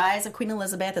about the rise of Queen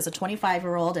Elizabeth as a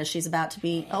 25-year-old as she's about to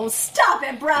be. Oh, stop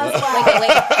it, Browse.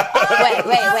 Wait.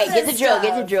 Get the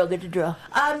drill.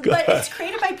 But it's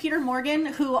created by Peter Morgan,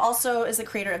 who also is the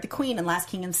creator of The Queen and Last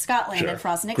King in Scotland and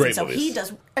Frost Nixon. Great so movies. he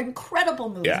does incredible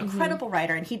movies, incredible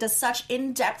writer, and he does such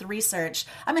in-depth research.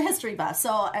 I'm a history buff,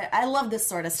 so I love this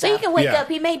sort of stuff. So you can wake up.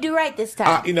 He may do right this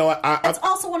time. You know what? It's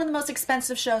also one of the most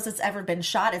expensive shows that's ever been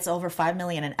shot. It's over $5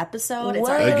 million an episode. It's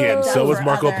Again, so was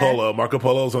Marco other... Polo. Marco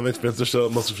Polo is one of the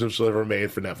most expensive show ever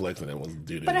made for Netflix, and it was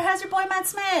doo-doo. But it has your boy Matt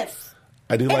Smith.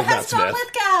 I do like Matt has John Smith.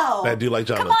 Lithgow. I do like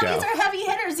John Come Lithgow. on, these are heavy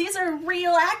hitters. These are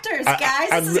real actors, guys.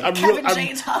 I'm This is real- Kevin I'm-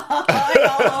 James all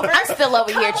over. I'm still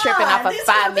over here tripping off a These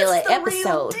 $5 million this is the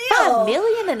real episode. deal. $5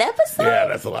 million an episode? Yeah,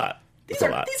 that's a lot. That's a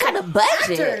lot. These Kind are of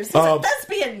budget. actors. These are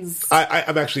thespians.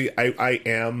 I'm actually,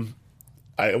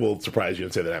 I will surprise you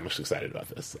and say that I'm actually excited about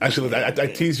this. Actually, I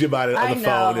teased you about it on I the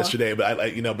phone know. yesterday, but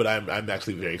I'm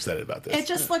actually very excited about this. It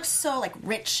just looks so like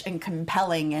rich and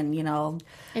compelling, and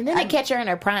And then they catch her in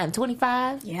her prime,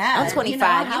 25. Yeah, I'm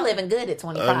 25. You living good at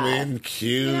 25. I mean,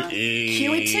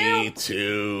 QE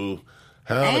too.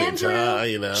 How many Andrew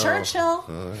times, Churchill.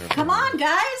 Come on,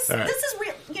 guys. All right. This is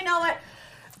real. You know what?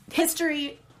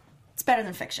 History. It's better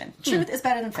than fiction. Truth is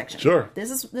better than fiction. Sure.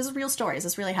 This is real stories.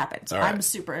 This really happened. All right. I'm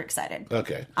super excited.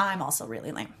 Okay. I'm also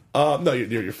really lame. No,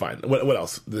 you're fine. What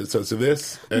else? So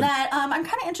this and That I'm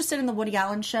kind of interested in the Woody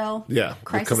Allen show. yeah,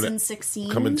 Crisis in 6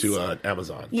 Scenes. coming to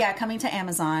Amazon. Yeah, coming to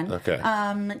Amazon. Okay.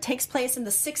 It takes place in the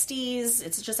 60s.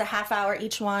 It's just a half hour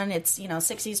each one. It's,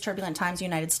 60s turbulent times,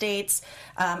 United States.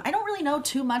 I don't really know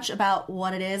too much about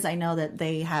what it is. I know that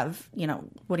they have,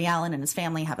 Woody Allen and his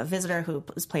family have a visitor who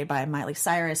is played by Miley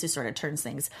Cyrus, who sort of turns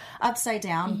things upside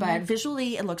down. But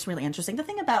visually, it looks really interesting. The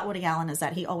thing about Woody Allen is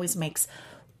that he always makes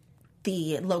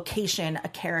the location a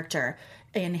character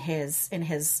in his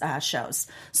shows.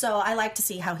 So I like to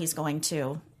see how he's going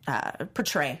to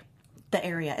portray the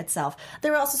area itself.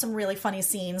 There were also some really funny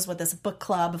scenes with this book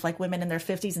club of like women in their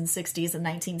 50s and 60s and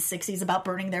 1960s about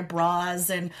burning their bras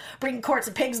and bringing quarts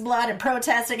of pig's blood and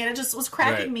protesting, and it just was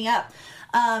cracking me up.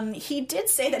 He did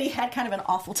say that he had kind of an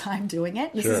awful time doing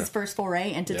it. This is his first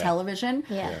foray into television.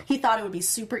 Yeah. He thought it would be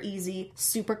super easy,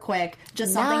 super quick,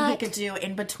 just something he could do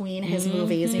in between his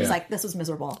movies. And he was like, this was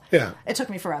miserable. Yeah. It took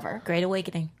me forever. Great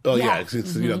Awakening. Oh Yeah. it's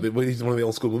he's one of the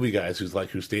old school movie guys who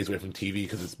stays away from TV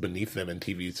because it's beneath them, and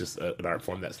TV is just an art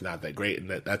form that's not that great, and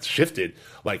that's shifted.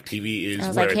 Like TV is I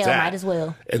was where like, it's hell, at. might as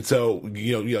well. And so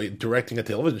directing a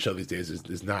television show these days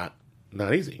is not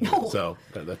easy. No. So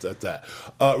that's that.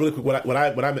 Really quick, what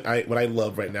I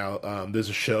love right now, there's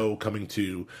a show coming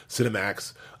to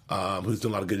Cinemax. Who's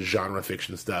done a lot of good genre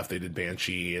fiction stuff. They did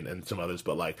Banshee and some others,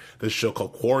 but like this show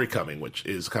called Quarry coming, which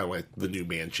is kind of like the new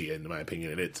Banshee in my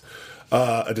opinion. And it's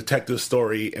a detective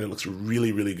story, and it looks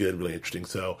really, really good, really interesting.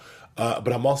 So,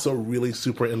 but I'm also really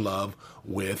super in love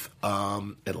with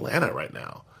Atlanta right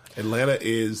now. Atlanta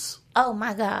is Oh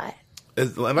my God.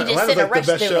 Atlanta's sent a like the rush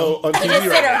best through show me. on TV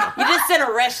right now. You just sent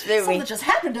a rush through me. Something just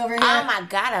happened over here. Oh my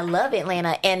God, I love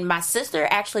Atlanta. And my sister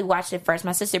actually watched it first.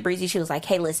 My sister Breezy, she was like,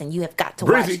 hey, listen, you have got to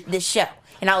Breezy. watch this show.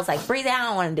 And I was like, Breezy, I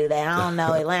don't want to do that. I don't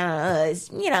know.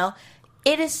 Atlanta,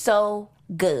 it is so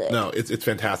good. No, it's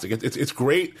fantastic. It's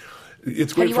great.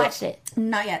 It's Have great you for watched it?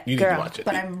 Not yet. You need to watch it.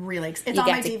 But I'm really excited. It's You on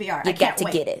got my to- DVR. You I got can't to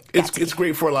wait. get it. It's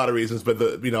great for a lot of reasons, but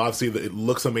obviously it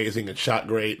looks amazing. It's shot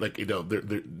great. Like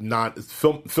they're not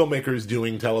filmmakers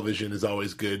doing television is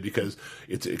always good because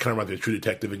it's kind of like a True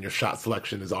Detective, and your shot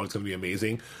selection is always going to be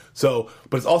amazing. So,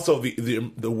 but it's also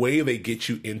the way they get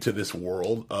you into this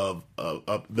world of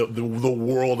the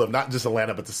world of not just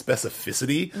Atlanta, but the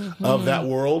specificity of that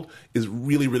world is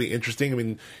really, really interesting. I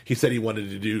mean, he said he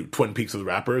wanted to do Twin Peaks with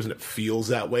rappers, and it feels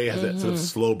that way. It has that sort of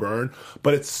slow burn,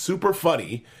 but it's super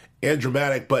funny and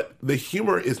dramatic. But the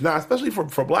humor is not, especially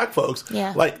for black folks.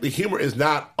 Yeah. Like the humor is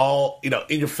not all in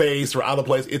your face or out of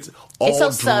place. It's all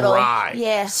so subtle. dry,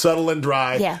 Yeah. subtle and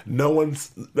dry. Yeah.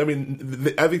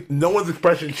 I think no one's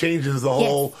expression changes the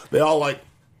whole. They all like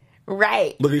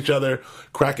Right. look at each other,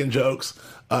 cracking jokes.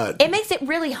 It makes it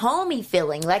really homey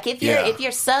feeling. Like if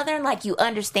you're Southern, like you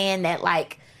understand that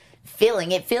like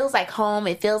feeling. It feels like home.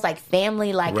 It feels like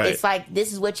family. Like it's like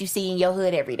this is what you see in your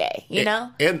hood every day. You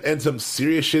know, and some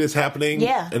serious shit is happening.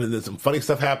 Yeah, and then some funny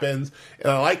stuff happens.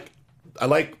 And I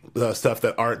like stuff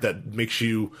that makes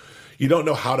you. You don't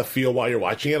know how to feel while you're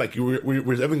watching it. Like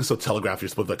everything's so telegraphed. You're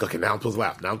supposed to okay, now I'm supposed to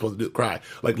laugh. Now I'm supposed to cry.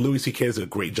 Like Louis C.K. does a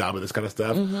great job of this kind of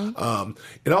stuff.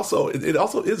 It also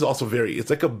is also very.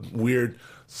 It's like a weird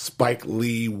Spike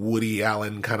Lee, Woody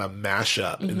Allen kind of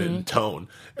mashup in tone.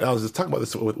 And I was just talking about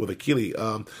this with Akili.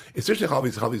 It's interesting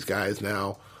how these guys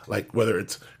now. Like whether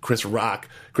it's Chris Rock,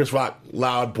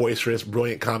 loud, boisterous,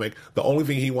 brilliant comic. The only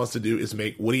thing he wants to do is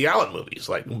make Woody Allen movies.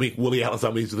 Like make Woody Allen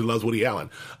style movies. He loves Woody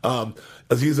Allen.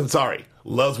 Aziz Ansari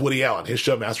loves Woody Allen. His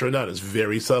show Master of None is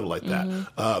very subtle like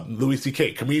that. Louis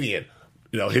C.K. comedian.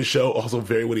 His show also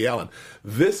very Woody Allen.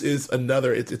 This is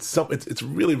another. It's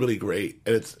really really great.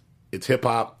 And it's hip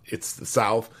hop. It's the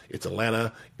South. It's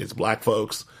Atlanta. It's black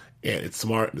folks. And it's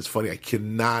smart and it's funny.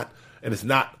 And it's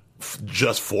not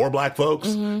just for black folks.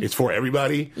 It's for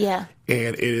everybody. Yeah.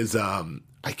 And it is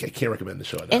I can't recommend the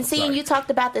show enough. And seeing you talked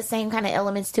about the same kind of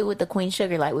elements too with the Queen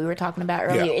Sugar, like we were talking about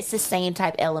earlier. Yeah. It's the same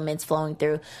type elements flowing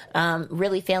through.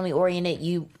 Really family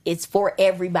oriented. It's for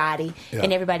everybody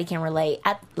and everybody can relate.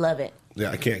 I love it.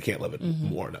 Yeah, I can't love it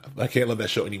more enough. I can't love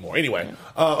that show anymore. Anyway,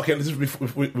 okay, this is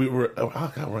we were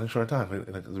we're running short of time.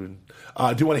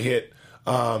 I do want to hit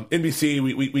NBC.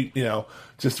 We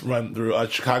just run through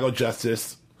Chicago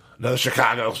Justice. Another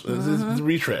Chicago. This is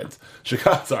retreads.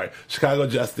 Chicago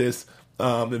Justice.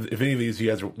 If any of these you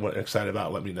guys are excited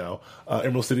about, let me know.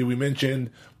 Emerald City we mentioned.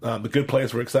 The Good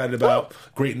Place we're excited about.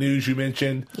 Great News you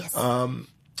mentioned. Yes.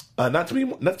 Not too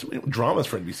many dramas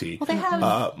for NBC. Well, they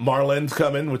have Marlon's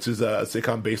coming, which is a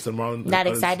sitcom based on Marlon. Not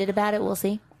excited about it. We'll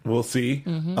see. We'll see.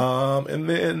 And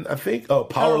then I think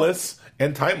Powerless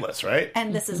and Timeless, right?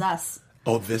 And This Is Us.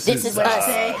 Oh, this is us.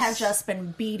 They have just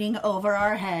been beating over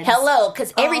our heads. Hello,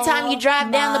 because every time you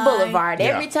drive down the boulevard,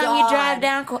 every time you drive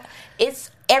down, it's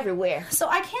everywhere. So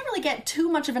I can't really get too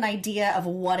much of an idea of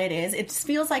what it is. It just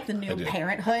feels like the new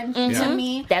Parenthood to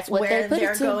me. That's what where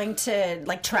they're to. going to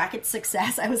like track its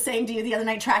success. I was saying to you the other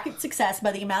night, track its success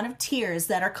by the amount of tears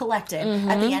that are collected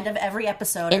at the end of every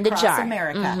episode in across the jar.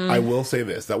 America. I will say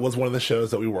this: that was one of the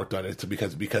shows that we worked on. It's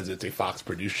because it's a Fox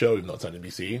produced show, even though it's on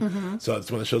NBC. So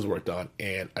it's one of the shows we worked on,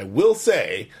 and I will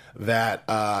say that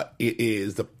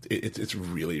it's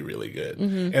really really good,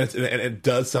 and it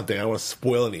does something. I don't want to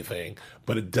spoil anything,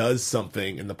 but it does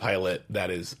something in the pilot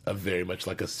that is a very much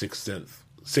like a Sixth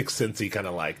Sense-y kind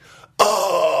of like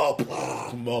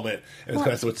moment, and it's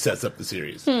kind of what sets up the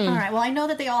series. All right. Well, I know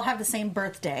that they all have the same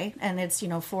birthday, and it's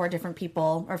 4 different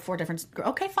people or 4 different.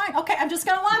 Okay, fine. Okay, I'm just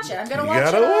gonna watch it. I'm gonna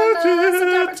watch it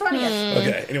on September 20th.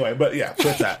 Okay. Anyway, but yeah,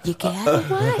 that's that. You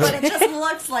gotta watch. But it just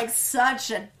looks like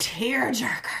such a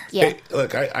tearjerker. Yeah. Hey,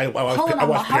 look, I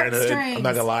watched Parenthood. I'm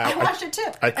not gonna lie. I watched it too.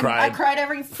 I cried. I cried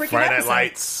every freaking Friday Night episode.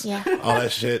 Lights. Yeah. All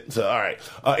that shit. So all right,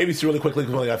 ABC really quickly.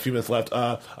 We've only got a few minutes left.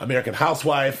 American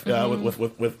Housewife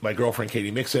with my girlfriend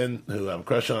Katie Mixon, who I have a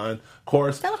crush on. Of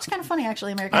course, That looks kind of funny,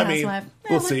 actually. American Housewife.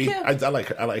 We'll see. I like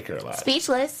her. I like her a lot.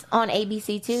 Speechless on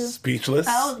ABC too. Speechless.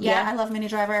 Oh yeah, Yeah. I love Minnie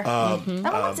Driver. That one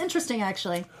looks interesting,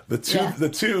 actually. The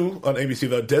two on ABC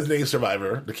though, Designated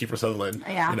Survivor, the Kiefer Sutherland.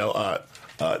 Yeah.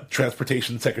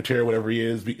 Transportation secretary, whatever he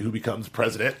is, who becomes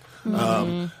president.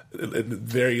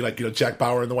 Very Jack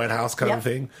Bauer in the White House kind of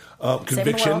thing.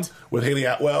 Conviction with Haley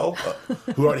Atwell,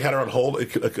 who already had her on hold,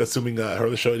 assuming her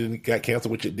other show didn't get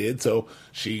canceled, which it did. So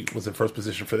she was in first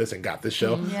position for this and got this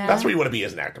show. Yeah. That's where you want to be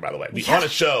as an actor, by the way. Be on a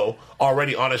show,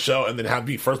 already on a show, and then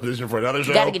be first position for another show.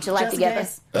 You gotta get your life Just in together.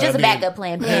 case. Just a backup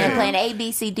plan. Playing A,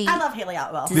 B, C, D. I love Haley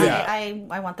Atwell. Yeah.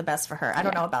 I want the best for her. I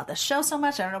don't know about this show so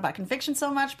much. I don't know about Conviction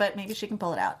so much, but maybe she can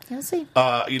pull it out. We'll see.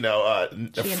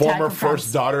 Former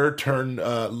first daughter turned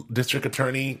district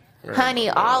attorney. Honey,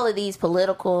 all of these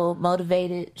political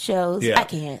motivated shows, Yeah. I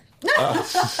can't.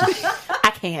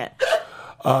 I can't.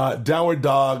 Downward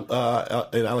Dog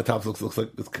and Alan Thompson looks like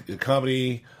it's a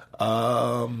comedy.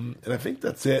 And I think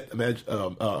that's it.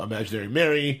 Imaginary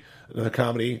Mary, another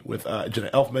comedy with Jenna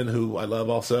Elfman, who I love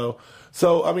also.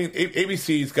 So, I mean,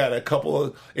 ABC's got a couple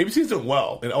of... ABC's doing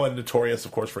well. And Notorious,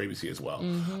 of course, for ABC as well.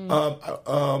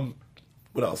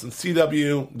 What else? In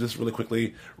CW, just really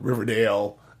quickly,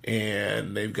 Riverdale,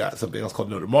 and they've got something else called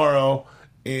No Tomorrow.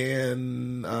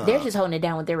 And They're just holding it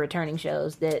down with their returning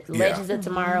shows. That Legends of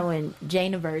Tomorrow and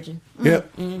Jane the Virgin.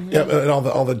 Yep, yep, and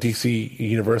all the DC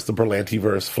universe, the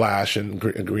Berlantiverse, Flash, and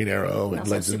Green Arrow, and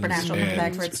Also, Legends. Supernatural coming and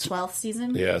back for its 12th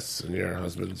season. Yes, and your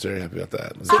husband's very happy about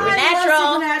that. I Supernatural.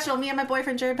 love Supernatural. Me and my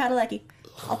boyfriend Jared Padalecki.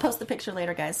 I'll post the picture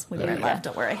later, guys. We were in love.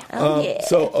 Don't worry.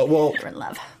 We're in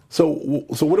love. So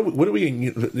what do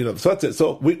we so that's it.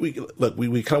 So we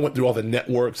kind of went through all the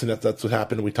networks, and that's what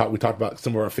happened. We talked about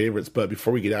some of our favorites, but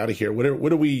before we get out of here, what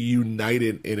are we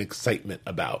united in excitement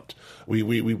about?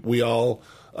 We all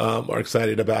are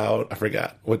excited about. I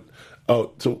forgot what.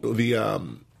 Oh, so the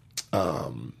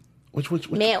which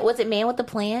Man, was it Man with the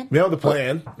Plan? Man with the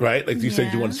Plan, right? Like you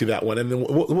said, you want to see that one, and then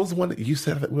what was the one that you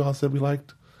said that we all said we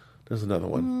liked? There's another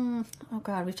one. Oh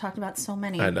God, we've talked about so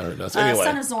many. I know. So anyway,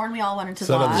 Son of Zorn, we all wanted to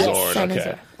Son watch. of Zorn. Son of Okay,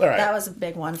 Zorn. all right. That was a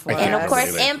big one for us. And of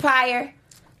course, Empire.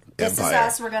 This Is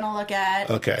Us. We're gonna look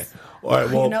at. Okay. All right.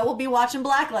 Well, we'll be watching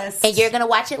Blacklist. And you're gonna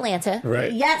watch Atlanta,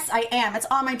 right? Yes, I am. It's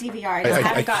on my DVR. I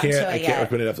haven't gotten to it yet. I can't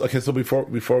recommend it enough. Okay, so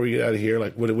before we get out of here,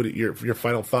 like, what are your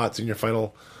final thoughts and your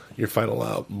final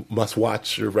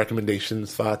must-watch or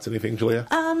recommendations, thoughts, anything, Julia?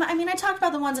 I mean, I talked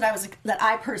about the ones that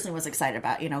I personally was excited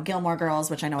about. Gilmore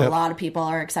Girls, which I know a lot of people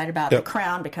are excited about. The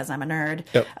Crown, because I'm a nerd.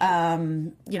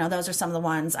 Those are some of the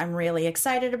ones I'm really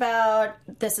excited about.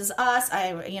 This Is Us.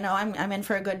 I'm in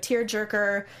for a good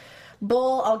tearjerker.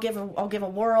 Bull, I'll give a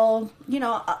whirl.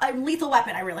 Lethal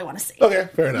Weapon, I really want to see. Okay,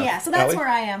 fair enough. Yeah, so that's Allie? where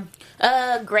I am.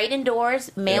 Great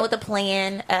Indoors, Man with a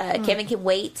Plan, Kevin Can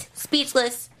Wait,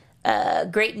 Speechless.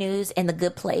 Great News, and The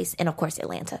Good Place, and of course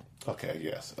Atlanta. Okay,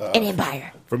 yes. And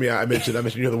Empire. For me, I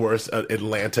mentioned You're the Worst.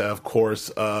 Atlanta, of course.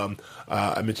 I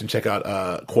mentioned check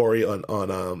out Quarry on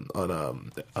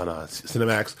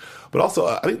Cinemax. But also,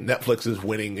 I think Netflix is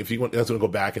winning. If you want to go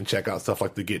back and check out stuff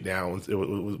like The Get Down with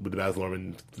the Baz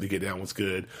Luhrmann, The Get Down was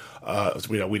good.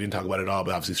 We didn't talk about it all,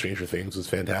 but obviously Stranger Things was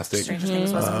fantastic. Stranger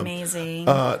Things was amazing.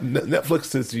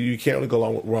 Netflix is, you can't really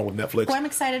go wrong with Netflix. Well, I'm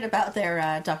excited about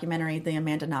their documentary, the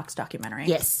Amanda Knox documentary.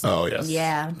 Yes. Oh, yes.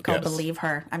 Yeah, called Yes. Believe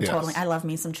Her. I love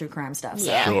me some true crime stuff.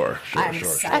 So Yeah. Sure. I'm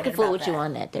excited I can fool about with you that.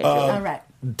 on that. There, All right.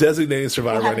 Designated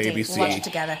Survivor We'll have on a date. ABC. We'll watch it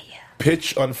together.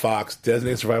 Pitch on Fox.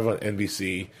 Designated Survivor on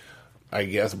NBC. I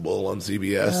guess Bull on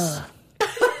CBS.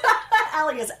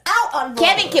 Allie is out on Bull.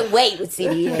 Kevin Can Wait with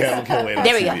CBS. Kevin Can Wait on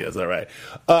There we go. CBS. All right.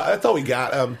 That's all we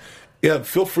got.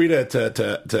 Feel free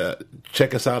to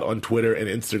check us out on Twitter and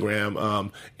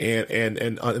Instagram, and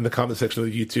in the comment section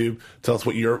of the YouTube. Tell us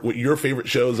what your favorite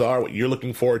shows are, what you're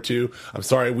looking forward to. I'm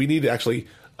sorry, we need actually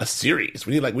a series.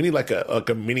 We need like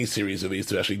a mini series of these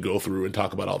to actually go through and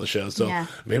talk about all the shows. So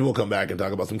maybe we'll come back and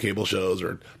talk about some cable shows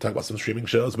or talk about some streaming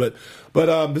shows. But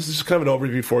this is just kind of an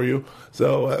overview for you.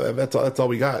 So that's all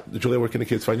we got. Julia, where can the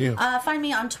kids find you? Find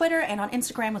me on Twitter and on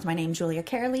Instagram with my name, Julia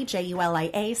Carley,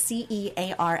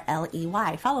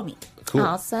 JuliaCarley. Follow me. Cool.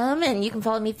 Awesome. And you can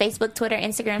follow me Facebook, Twitter,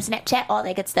 Instagram, Snapchat, all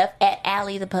that good stuff at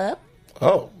Allie the Pub.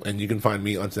 Oh, and you can find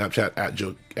me on Snapchat at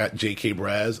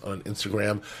JKBraz, on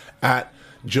Instagram at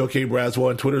Joe K. Braswell,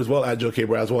 on Twitter as well at Joe K.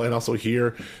 Braswell, and also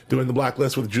here doing the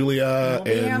Blacklist with Julia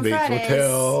and Bates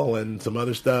Motel and some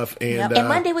other stuff. And, and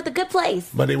Monday with The Good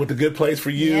Place. Monday with The Good Place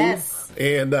for you. Yes.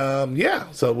 And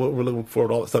so we're looking forward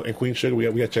to all that stuff. And Queen Sugar, we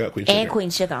got to check out Queen Sugar. And Queen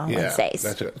Sugar on Wednesdays.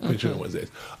 Queen Sugar on Wednesdays.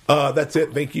 That's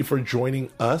it. Thank you for joining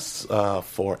us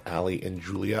for Allie and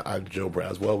Julia. I'm Joe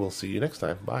Braswell. We'll see you next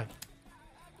time. Bye.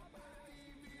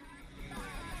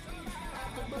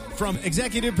 From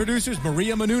executive producers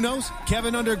Maria Menounos,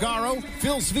 Kevin Undergaro,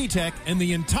 Phil Svitek, and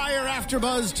the entire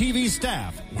AfterBuzz TV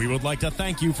staff, we would like to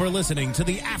thank you for listening to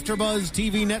the AfterBuzz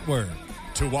TV network.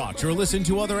 To watch or listen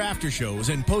to other after shows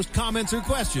and post comments or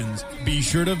questions, be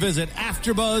sure to visit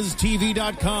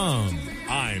AfterBuzzTV.com.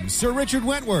 I'm Sir Richard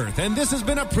Wentworth, and this has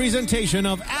been a presentation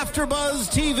of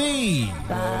AfterBuzz TV.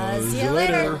 Buzz you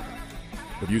later.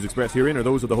 The views expressed herein are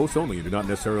those of the hosts only and do not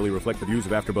necessarily reflect the views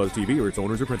of AfterBuzz TV or its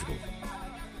owners or principals.